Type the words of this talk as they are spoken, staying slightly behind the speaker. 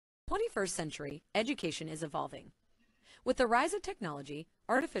21st century, education is evolving. With the rise of technology,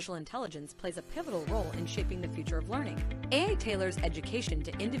 artificial intelligence plays a pivotal role in shaping the future of learning. AI tailors education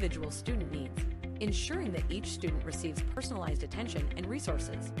to individual student needs, ensuring that each student receives personalized attention and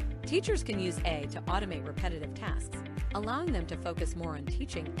resources. Teachers can use AI to automate repetitive tasks, allowing them to focus more on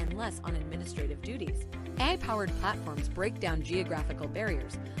teaching and less on administrative duties. AI-powered platforms break down geographical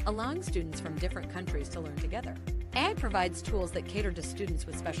barriers, allowing students from different countries to learn together. AI provides tools that cater to students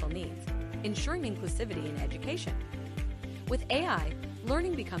with special needs, ensuring inclusivity in education. With AI,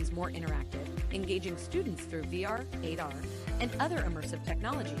 learning becomes more interactive, engaging students through VR, AR, and other immersive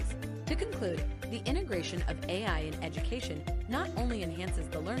technologies. To conclude, the integration of AI in education not only enhances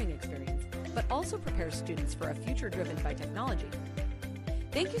the learning experience, but also prepares students for a future driven by technology.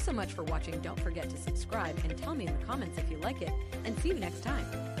 Thank you so much for watching. Don't forget to subscribe and tell me in the comments if you like it, and see you next time.